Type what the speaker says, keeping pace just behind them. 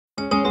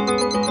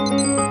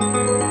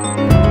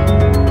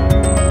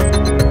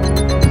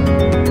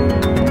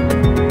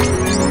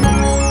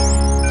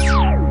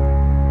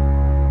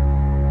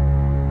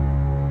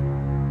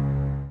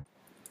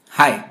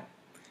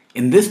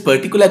in this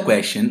particular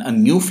question, a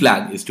new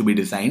flag is to be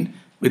designed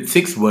with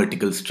 6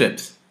 vertical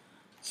strips.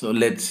 So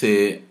let's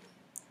say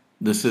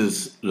this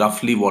is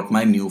roughly what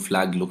my new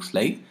flag looks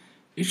like.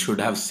 It should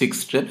have 6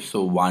 strips.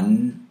 So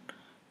 1,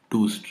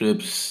 2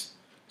 strips,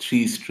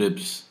 3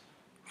 strips,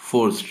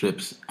 4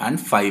 strips, and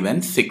 5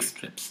 and 6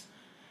 strips.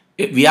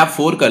 We have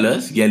 4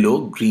 colors: yellow,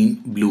 green,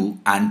 blue,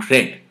 and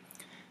red.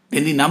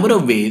 Then the number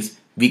of ways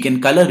we can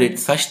color it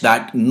such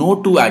that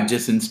no two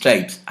adjacent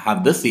stripes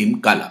have the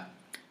same color.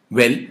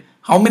 Well,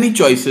 how many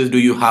choices do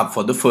you have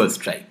for the first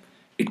stripe?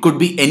 It could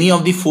be any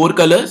of the 4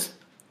 colors.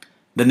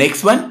 The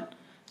next one?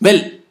 Well,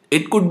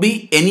 it could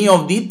be any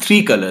of the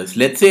 3 colors.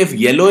 Let's say if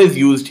yellow is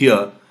used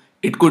here,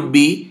 it could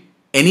be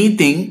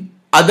anything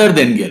other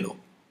than yellow.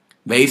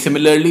 Very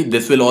similarly,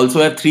 this will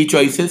also have 3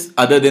 choices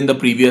other than the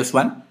previous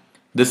one.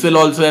 This will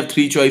also have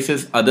 3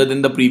 choices other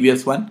than the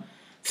previous one.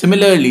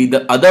 Similarly,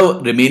 the other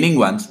remaining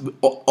ones,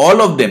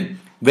 all of them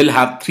will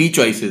have 3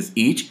 choices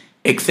each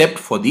except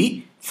for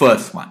the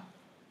first one.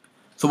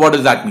 So what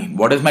does that mean?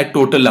 What is my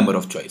total number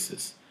of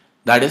choices?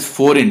 That is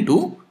 4 into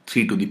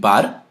 3 to the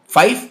power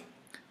 5.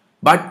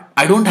 But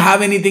I don't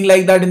have anything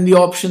like that in the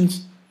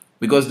options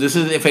because this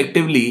is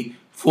effectively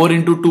 4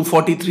 into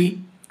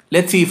 243.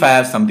 Let's see if I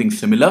have something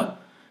similar.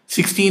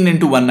 16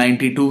 into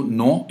 192.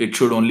 No, it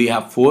should only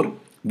have 4.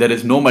 There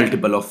is no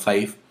multiple of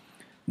 5.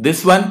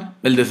 This one,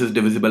 well, this is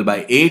divisible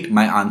by 8.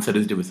 My answer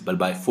is divisible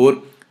by 4.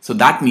 So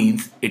that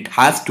means it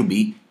has to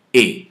be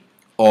A.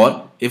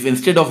 Or if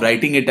instead of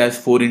writing it as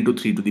 4 into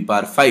 3 to the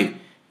power 5,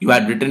 you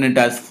had written it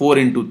as 4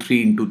 into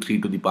 3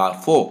 to the power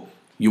 4,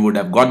 you would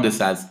have got this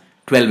as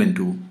 12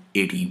 into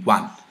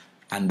 81.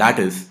 And that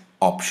is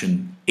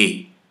option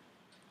A.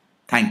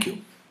 Thank you.